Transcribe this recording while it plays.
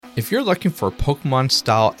If you're looking for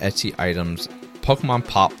Pokemon-style Etsy items, Pokemon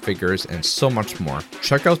Pop figures, and so much more,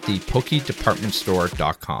 check out the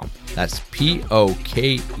PokeDepartmentStore.com. That's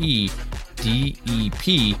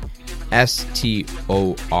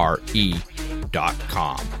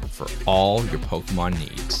PokeDepartmentStore.com for all your Pokemon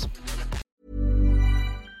needs.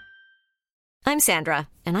 I'm Sandra,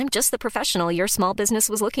 and I'm just the professional your small business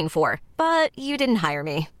was looking for. But you didn't hire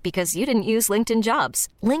me because you didn't use LinkedIn Jobs.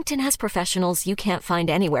 LinkedIn has professionals you can't find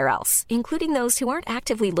anywhere else, including those who aren't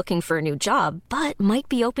actively looking for a new job, but might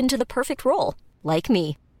be open to the perfect role, like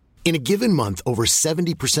me. In a given month, over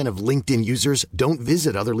 70% of LinkedIn users don't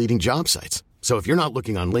visit other leading job sites. So if you're not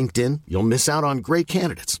looking on LinkedIn, you'll miss out on great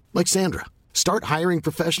candidates like Sandra. Start hiring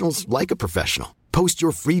professionals like a professional. Post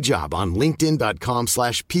your free job on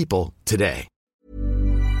linkedin.com/people today.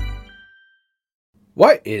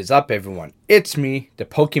 What is up, everyone? It's me, the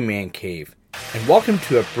Pokemon Cave, and welcome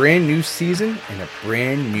to a brand new season and a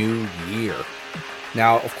brand new year.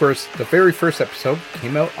 Now, of course, the very first episode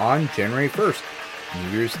came out on January 1st, New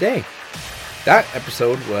Year's Day. That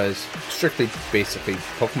episode was strictly, basically,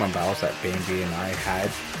 Pokemon battles that Bambi and I had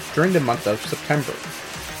during the month of September.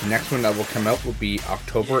 The next one that will come out will be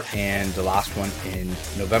October, and the last one in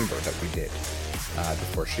November that we did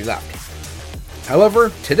before she left.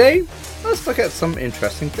 However, today, let's look at some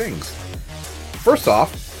interesting things. First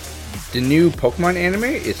off, the new Pokemon anime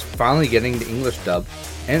is finally getting the English dub,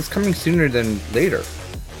 and it's coming sooner than later.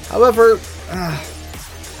 However,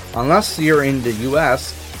 unless you're in the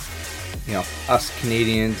US, you know, us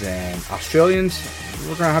Canadians and Australians,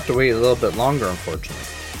 we're going to have to wait a little bit longer, unfortunately.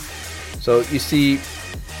 So, you see,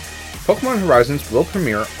 Pokemon Horizons will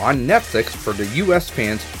premiere on Netflix for the US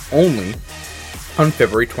fans only on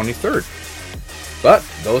February 23rd. But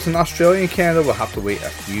those in Australia and Canada will have to wait a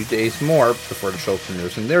few days more before the show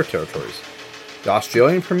premieres in their territories. The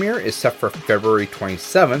Australian premiere is set for February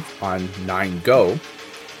 27th on 9Go,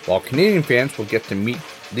 while Canadian fans will get to meet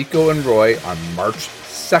Liko and Roy on March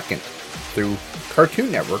 2nd through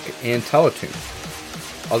Cartoon Network and Teletoon.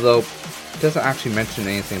 Although it doesn't actually mention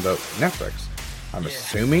anything about Netflix. I'm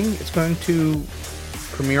assuming it's going to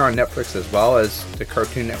premiere on Netflix as well as the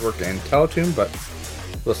Cartoon Network and Teletoon, but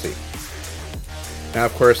we'll see. Now,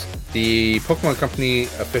 of course, the Pokemon Company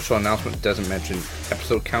official announcement doesn't mention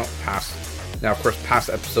episode count past. Now, of course, past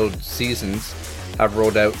episode seasons have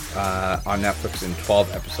rolled out on Netflix in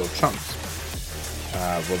 12 episode chunks.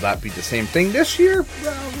 Will that be the same thing this year?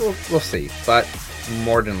 Well, we'll see. But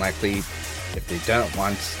more than likely, if they've done it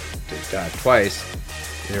once, they've done it twice,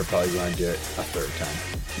 they're probably going to do it a third time.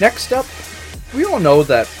 Next up, we all know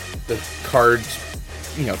that the cards,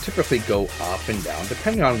 typically go up and down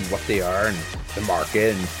depending on what they are and the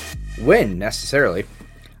market and when necessarily.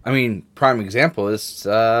 I mean, prime example is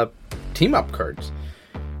team up cards.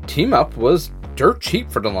 Team up was dirt cheap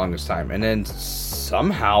for the longest time, and then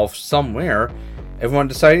somehow, somewhere, everyone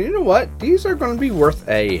decided, you know what, these are going to be worth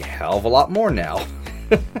a hell of a lot more now.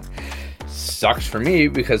 Sucks for me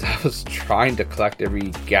because I was trying to collect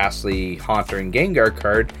every Ghastly, Haunter, and Gengar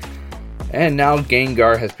card, and now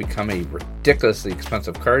Gengar has become a ridiculously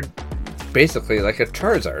expensive card, basically like a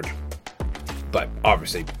Charizard. But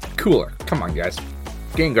obviously cooler. Come on, guys.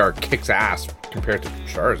 Gengar kicks ass compared to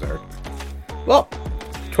Charizard. Well,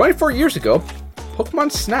 24 years ago,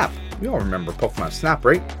 Pokemon Snap. We all remember Pokemon Snap,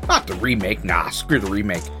 right? Not the remake. Nah, screw the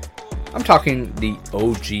remake. I'm talking the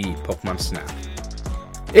OG Pokemon Snap.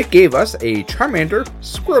 It gave us a Charmander,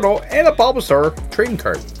 Squirtle, and a Bulbasaur trading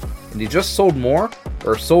card. And they just sold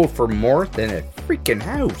for more than a freaking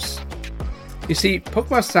house. You see,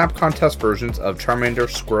 Pokemon Snap contest versions of Charmander,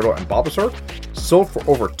 Squirtle, and Bulbasaur sold for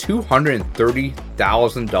over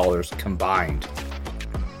 $230,000 combined.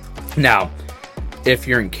 Now, if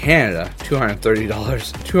you're in Canada,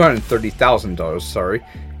 $230,000,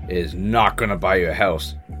 is not going to buy you a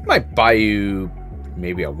house. It might buy you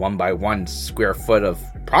maybe a 1x1 square foot of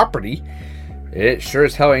property. It sure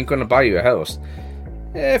as hell ain't going to buy you a house.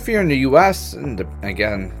 If you're in the US, and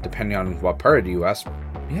again, depending on what part of the US,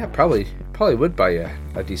 yeah, probably would buy you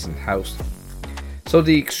a decent house. So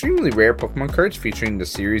the extremely rare Pokemon cards featuring the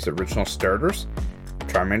series' original starters,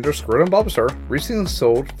 Charmander, Squirtle, and Bulbasaur, recently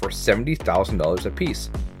sold for $70,000 a piece,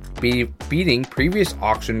 beating previous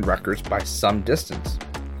auction records by some distance.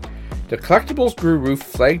 The collectibles guru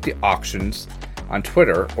flagged the auctions on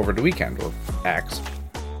Twitter over the weekend, or X,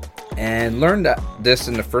 and learned this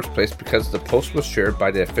in the first place because the post was shared by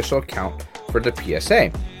the official account for the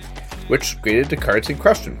PSA, which graded the cards in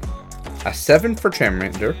question. A 7 for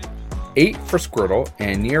Charmander, 8 for Squirtle,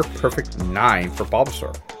 and near perfect 9 for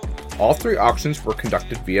Bulbasaur. All three auctions were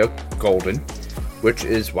conducted via Golden, which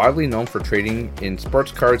is widely known for trading in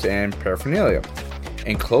sports cards and paraphernalia.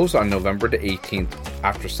 and closed on November the 18th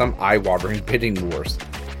after some eye-watering bidding wars.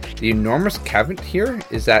 The enormous caveat here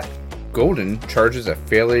is that Golden charges a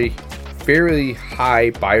fairly high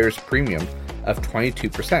buyer's premium of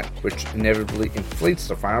 22%, which inevitably inflates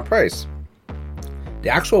the final price. The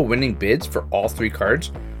actual winning bids for all three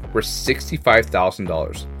cards were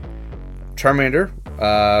 $65,000. Charmander,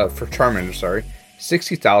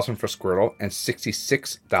 $60,000 for Squirtle, and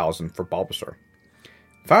 $66,000 for Bulbasaur.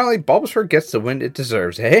 Finally, Bulbasaur gets the win it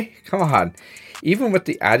deserves, hey? Come on. Even with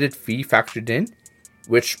the added fee factored in,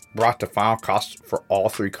 which brought the final cost for all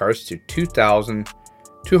three cards to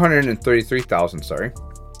 $233,000,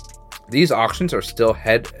 These auctions are still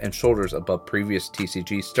head and shoulders above previous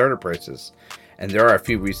TCG starter prices, and there are a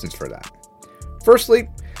few reasons for that. Firstly,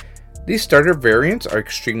 these starter variants are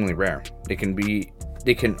extremely rare. They can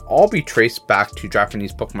all be traced back to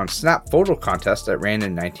Japanese Pokemon Snap photo contest that ran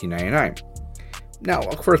in 1999. Now,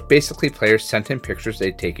 of course, basically players sent in pictures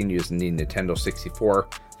they'd taken using the Nintendo 64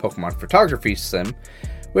 Pokemon Photography Sim,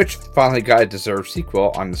 which finally got a deserved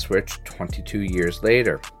sequel on the Switch 22 years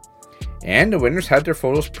later. And the winners had their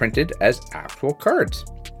photos printed as actual cards.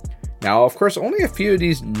 Now, of course, only a few of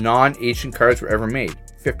these non-Asian cards were ever made,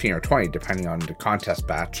 15 or 20 depending on the contest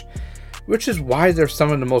batch, which is why they're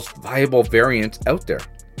some of the most viable variants out there.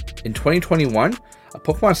 In 2021, a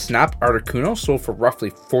Pokemon Snap Articuno sold for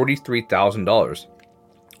roughly $43,000,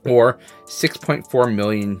 or 6.4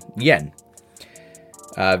 million yen,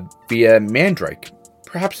 via Mandrake.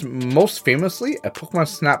 Perhaps most famously, a Pokemon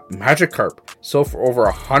Snap Magikarp sold for over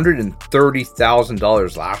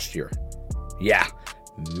 $130,000 last year. Yeah,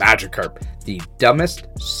 Magikarp, the dumbest,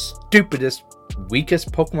 stupidest,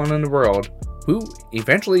 weakest Pokemon in the world, who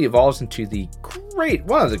eventually evolves into one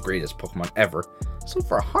of the greatest Pokemon ever, sold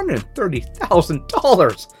for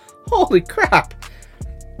 $130,000. Holy crap!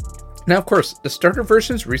 Now, of course, the starter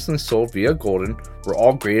versions recently sold via Golden were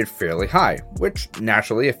all graded fairly high, which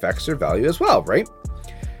naturally affects their value as well, right?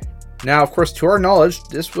 Now, of course, to our knowledge,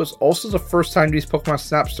 this was also the first time these Pokemon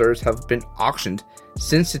Snap starters have been auctioned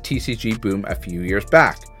since the TCG boom a few years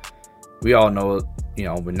back. We all know,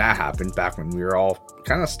 when that happened, back when we were all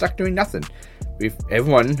kind of stuck doing nothing.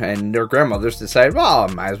 Everyone and their grandmothers decided, well,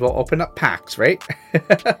 I might as well open up packs, right?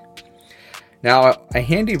 Now, a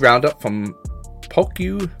handy roundup from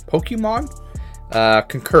Pokemon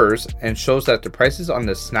concurs and shows that the prices on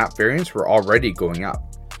the Snap variants were already going up.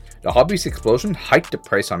 The hobby's explosion hiked the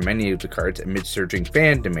price on many of the cards amid surging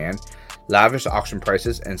fan demand, lavish auction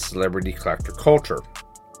prices, and celebrity collector culture.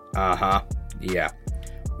 Yeah.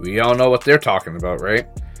 We all know what they're talking about, right?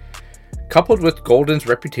 Coupled with Golden's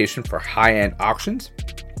reputation for high-end auctions,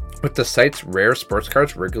 with the site's rare sports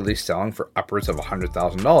cards regularly selling for upwards of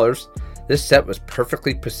 $100,000, this set was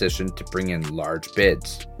perfectly positioned to bring in large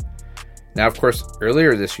bids. Now, of course,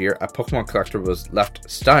 earlier this year, a Pokemon collector was left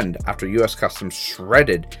stunned after US Customs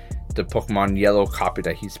shredded the Pokemon Yellow copy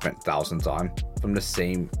that he spent thousands on from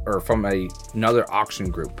another auction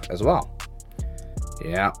group as well.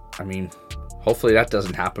 Yeah, hopefully that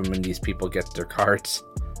doesn't happen when these people get their cards.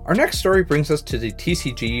 Our next story brings us to the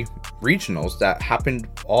TCG regionals that happened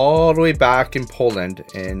all the way back in Poland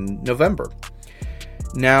in November.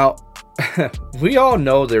 Now, we all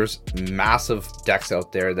know there's massive decks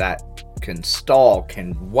out there that can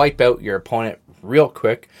wipe out your opponent real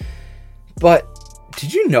quick. But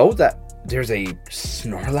did you know that there's a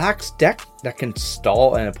Snorlax deck that can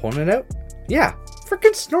stall an opponent out? Yeah,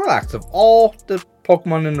 freaking Snorlax. Of all the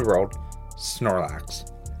Pokemon in the world,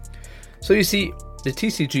 Snorlax. So you see, the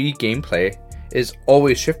TCG gameplay is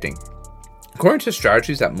always shifting. According to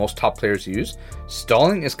strategies that most top players use,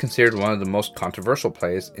 stalling is considered one of the most controversial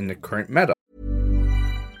plays in the current meta.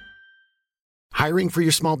 Hiring for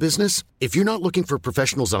your small business? If you're not looking for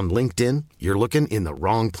professionals on LinkedIn, you're looking in the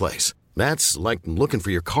wrong place. That's like looking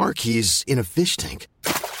for your car keys in a fish tank.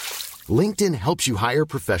 LinkedIn helps you hire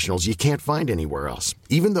professionals you can't find anywhere else,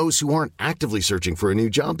 even those who aren't actively searching for a new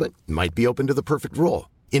job but might be open to the perfect role.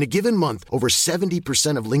 In a given month, over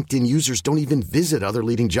 70% of LinkedIn users don't even visit other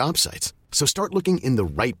leading job sites. So start looking in the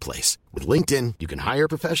right place. With LinkedIn, you can hire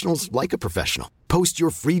professionals like a professional. Post your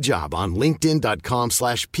free job on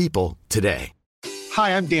linkedin.com/people today.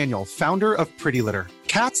 Hi, I'm Daniel, founder of Pretty Litter.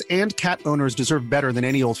 Cats and cat owners deserve better than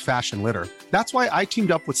any old-fashioned litter. That's why I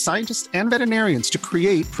teamed up with scientists and veterinarians to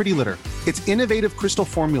create Pretty Litter. Its innovative crystal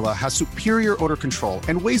formula has superior odor control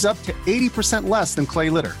and weighs up to 80% less than clay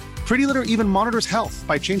litter. Pretty Litter even monitors health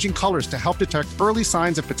by changing colors to help detect early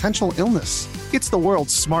signs of potential illness. It's the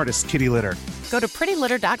world's smartest kitty litter. Go to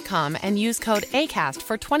prettylitter.com and use code ACAST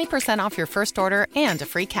for 20% off your first order and a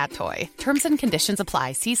free cat toy. Terms and conditions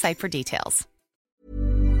apply. See site for details.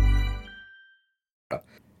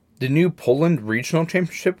 The new Poland Regional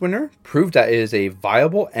Championship winner proved that it is a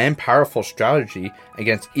viable and powerful strategy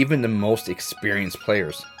against even the most experienced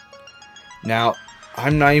players. Now,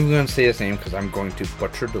 I'm not even going to say his name because I'm going to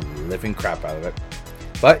butcher the living crap out of it.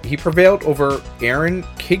 But he prevailed over Aaron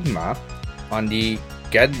Kigma on the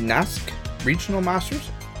Gdańsk Regional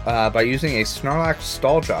Masters by using a Snorlax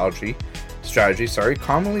stall strategy,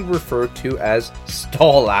 commonly referred to as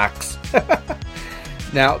Stallax.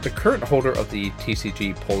 Now, the current holder of the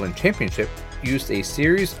TCG Poland Championship used a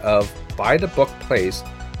series of by-the-book plays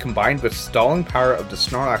combined with stalling power of the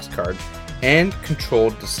Snorlax card and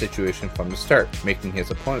controlled the situation from the start, making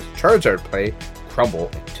his opponent's Charizard play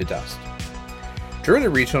crumble into dust. During the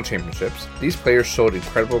regional championships, these players showed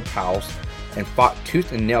incredible prowess and fought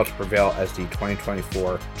tooth and nail to prevail as the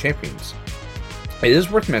 2024 champions. It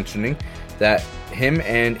is worth mentioning that him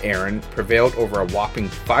and Aaron prevailed over a whopping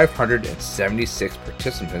 576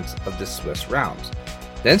 participants of the Swiss rounds,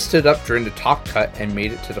 then stood up during the top cut and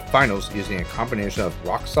made it to the finals using a combination of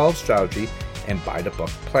rock-solid strategy and by-the-book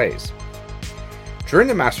plays. During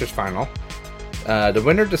the Masters final, the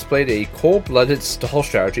winner displayed a cold-blooded stall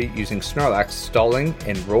strategy using Snorlax, stalling,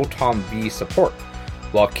 and Rotom V support,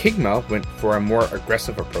 while Kigma went for a more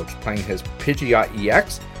aggressive approach, playing his Pidgeot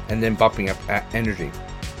EX and then bumping up energy.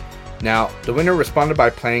 Now, the winner responded by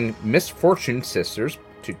playing Misfortune Sisters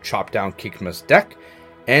to chop down Kigma's deck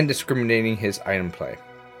and discriminating his item play.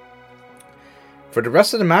 For the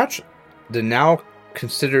rest of the match, the now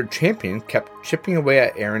considered champion kept chipping away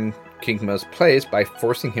at Aaron Kigma's plays by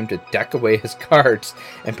forcing him to deck away his cards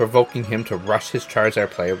and provoking him to rush his Charizard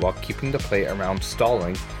play while keeping the play around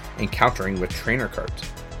stalling and countering with trainer cards.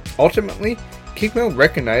 Ultimately, Kigma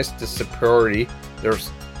recognized the superiority,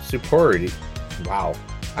 wow,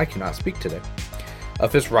 I cannot speak today,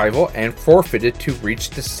 of his rival and forfeited to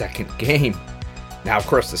reach the second game. Now, of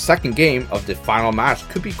course, the second game of the final match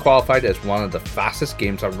could be qualified as one of the fastest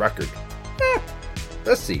games on record.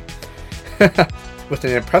 Let's see. With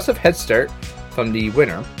an impressive head start from the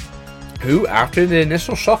winner, who, after the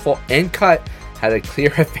initial shuffle and cut, had a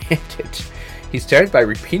clear advantage. He started by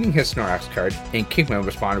repeating his Snorlax card, and Kigma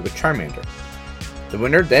responded with Charmander. The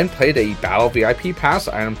winner then played a Battle VIP Pass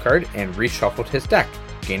item card and reshuffled his deck,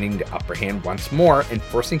 gaining the upper hand once more and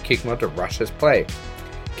forcing Kigma to rush his play.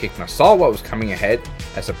 Kigma saw what was coming ahead,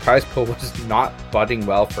 as the prize pool was not budding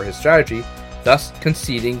well for his strategy, thus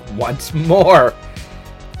conceding once more.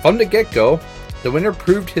 From the get-go, the winner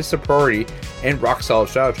proved his superiority and rock-solid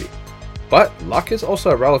strategy, but luck is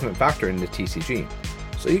also a relevant factor in the TCG.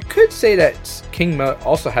 So you could say that Kigma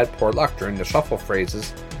also had poor luck during the shuffle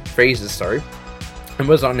phases, and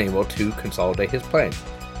was unable to consolidate his play.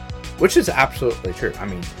 Which is absolutely true. I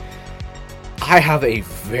mean, I have a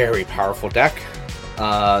very powerful deck,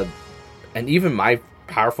 and even my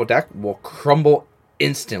powerful deck will crumble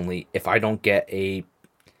instantly if I don't get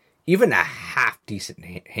even a half decent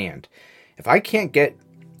hand. If I can't get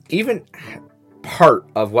even part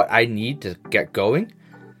of what I need to get going,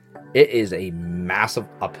 it is a massive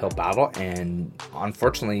uphill battle, and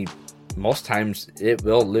unfortunately, most times it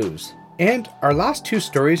will lose. And our last two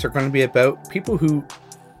stories are going to be about people who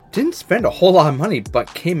didn't spend a whole lot of money,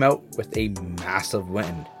 but came out with a massive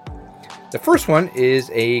win. The first one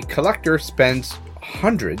is a collector spends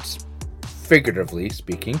hundreds, figuratively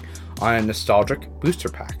speaking, on a nostalgic booster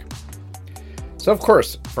pack. So of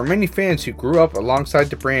course, for many fans who grew up alongside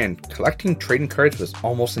the brand, collecting trading cards was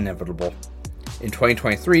almost inevitable. In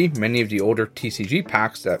 2023, many of the older TCG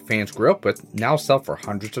packs that fans grew up with now sell for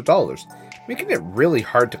hundreds of dollars, making it really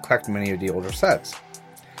hard to collect many of the older sets.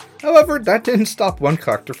 However, that didn't stop one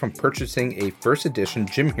collector from purchasing a first edition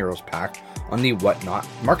Gym Heroes pack on the Whatnot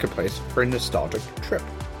marketplace for a nostalgic trip.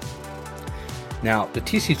 Now, the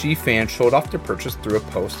TCG fan showed off their purchase through a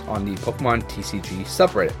post on the Pokemon TCG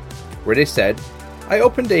subreddit, where they said, "I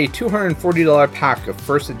opened a $240 pack of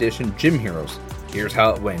first edition Gym Heroes. Here's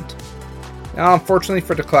how it went." Now, unfortunately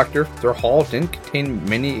for the collector, their haul didn't contain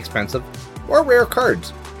many expensive or rare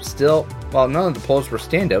cards. Still, while none of the pulls were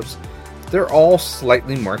standouts, they're all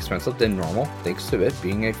slightly more expensive than normal thanks to it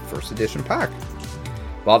being a first edition pack.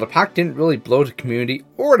 While the pack didn't really blow the community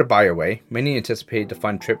or the buyer away, many anticipated the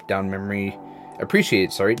fun trip down memory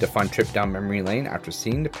lane after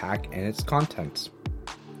seeing the pack and its contents.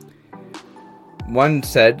 One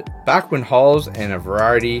said, back when hauls of any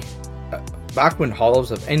variety,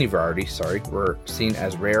 were seen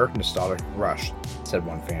as rare, nostalgic rush, said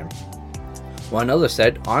one fan. One other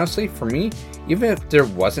said, honestly, for me, even if there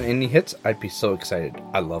wasn't any hits, I'd be so excited.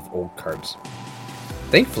 I love old cards.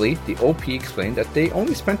 Thankfully, the OP explained that they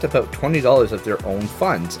only spent about $20 of their own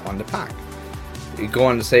funds on the pack. They go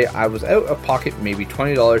on to say, I was out of pocket maybe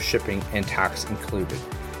 $20 shipping and tax included.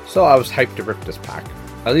 so I was hyped to rip this pack.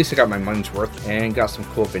 At least I got my money's worth and got some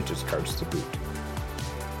cool vintage cards to boot.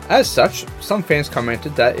 As such, some fans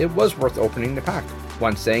commented that it was worth opening the pack,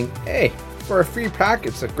 one saying, "Hey, for a free pack,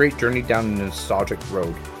 it's a great journey down the nostalgic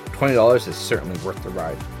road. $20 is certainly worth the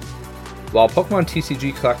ride." While Pokemon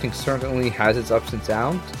TCG collecting certainly has its ups and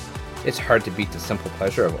downs, it's hard to beat the simple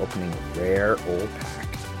pleasure of opening a rare old pack.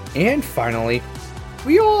 And finally,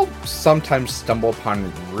 we all sometimes stumble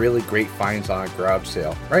upon really great finds on a garage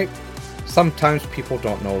sale, right? Sometimes people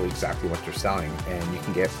don't know exactly what they're selling and you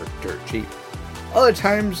can get it for dirt cheap. Other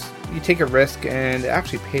times you take a risk and it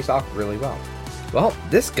actually pays off really well. Well,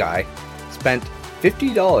 this guy spent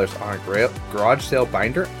 $50 on a garage sale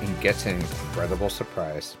binder and gets an incredible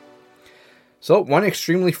surprise. So, one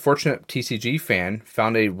extremely fortunate TCG fan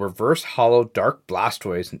found a reverse hollow Dark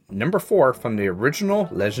Blastoise number 4 from the original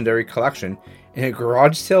Legendary Collection in a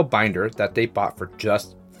garage sale binder that they bought for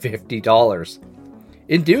just $50.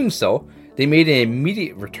 In doing so, they made an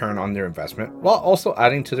immediate return on their investment while also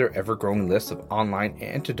adding to their ever-growing list of online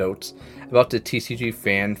anecdotes about the TCG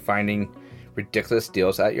fan finding ridiculous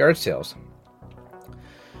deals at yard sales.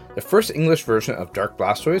 The first English version of Dark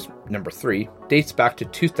Blastoise, number 3, dates back to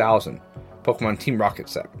 2000. Pokemon Team Rocket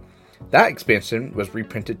set. That expansion was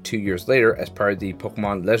reprinted 2 years later as part of the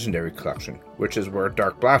Pokemon Legendary Collection, which is where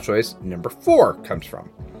Dark Blastoise number 4 comes from.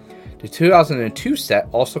 The 2002 set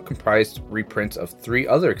also comprised reprints of 3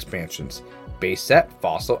 other expansions, Base Set,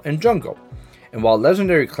 Fossil, and Jungle. And while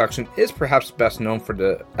Legendary Collection is perhaps best known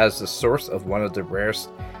as the source of one of the rarest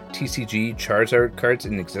TCG Charizard cards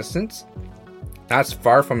in existence, that's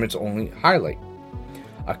far from its only highlight.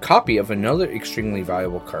 A copy of another extremely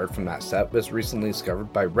valuable card from that set was recently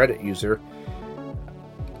discovered by Reddit user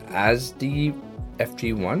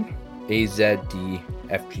AZDFG1,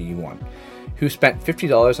 who spent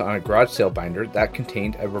 $50 on a garage sale binder that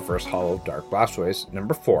contained a reverse hollow Dark Blastoise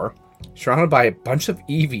number 4, surrounded by a bunch of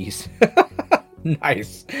EVs.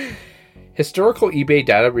 Nice. Historical eBay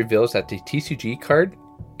data reveals that the TCG card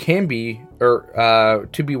can be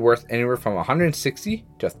to be worth anywhere from $160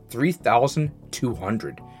 to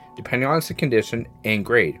 $3,200, depending on its condition and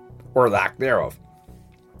grade, or lack thereof.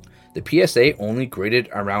 The PSA only graded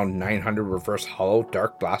around 900 reverse hollow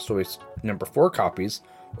Dark Blastoise number 4 copies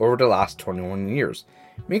over the last 21 years,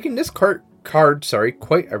 making this card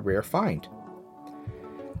quite a rare find.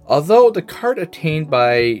 Although the card obtained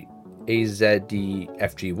by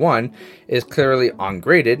AZDFG1 is clearly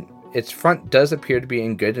ungraded, its front does appear to be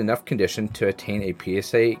in good enough condition to attain a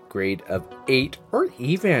PSA grade of 8 or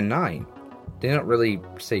even a 9. They don't really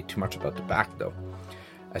say too much about the back though.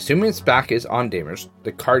 Assuming its back is undamaged,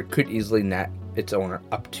 the card could easily net its owner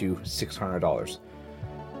up to $600.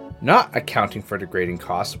 Not accounting for the grading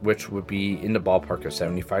costs, which would be in the ballpark of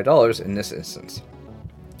 $75 in this instance.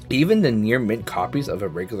 Even the near mint copies of a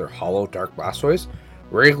regular hollow Dark Blastoise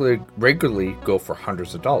regularly go for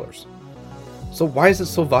hundreds of dollars. So why is it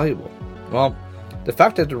so valuable? Well, the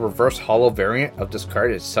fact that the reverse hollow variant of this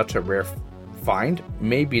card is such a rare find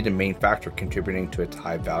may be the main factor contributing to its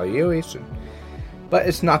high valuation. But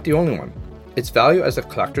it's not the only one. Its value as a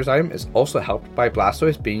collector's item is also helped by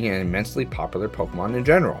Blastoise being an immensely popular Pokemon in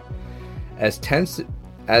general, as tends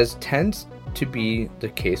to be the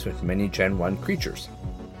case with many Gen 1 creatures,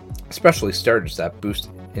 especially starters that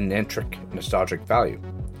boost intrinsic nostalgic value.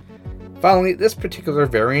 Finally, this particular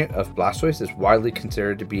variant of Blastoise is widely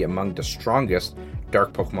considered to be among the strongest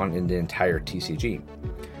dark Pokemon in the entire TCG.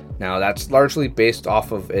 Now, that's largely based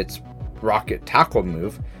off of its Rocket Tackle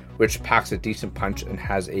move, which packs a decent punch and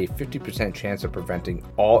has a 50% chance of preventing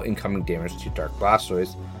all incoming damage to Dark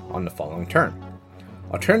Blastoise on the following turn.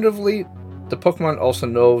 Alternatively, the Pokemon also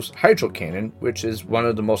knows Hydro Cannon, which is one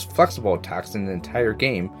of the most flexible attacks in the entire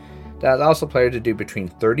game that allows the player to do between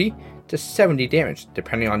 30 to 70 damage,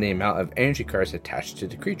 depending on the amount of energy cards attached to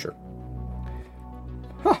the creature.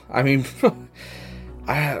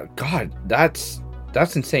 God, that's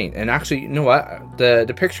insane. And actually, you know what?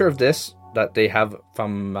 The picture of this that they have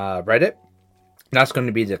from Reddit, that's going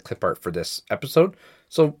to be the clip art for this episode.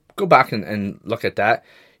 So go back and look at that.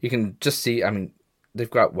 You can just see, they've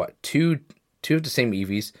got two of the same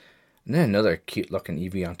EVs, and then another cute looking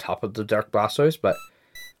EV on top of the Dark Blastoise, but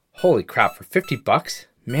holy crap, for $50,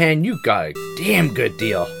 man, you got a damn good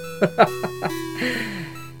deal.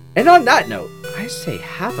 And on that note, I say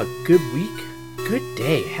have a good week, good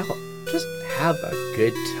day, hell, just have a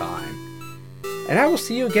good time. And I will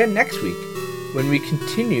see you again next week when we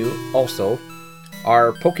continue also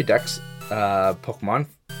our Pokédex Pokemon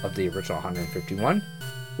of the original 151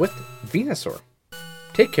 with Venusaur.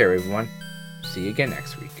 Take care, everyone. See you again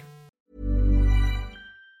next week.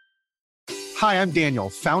 Hi, I'm Daniel,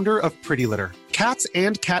 founder of Pretty Litter. Cats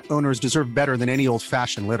and cat owners deserve better than any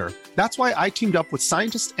old-fashioned litter. That's why I teamed up with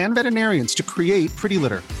scientists and veterinarians to create Pretty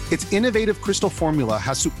Litter. Its innovative crystal formula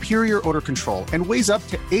has superior odor control and weighs up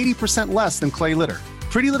to 80% less than clay litter.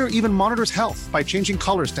 Pretty Litter even monitors health by changing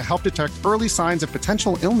colors to help detect early signs of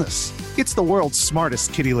potential illness. It's the world's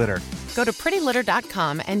smartest kitty litter. Go to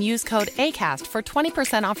prettylitter.com and use code ACAST for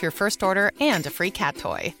 20% off your first order and a free cat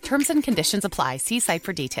toy. Terms and conditions apply. See site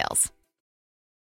for details.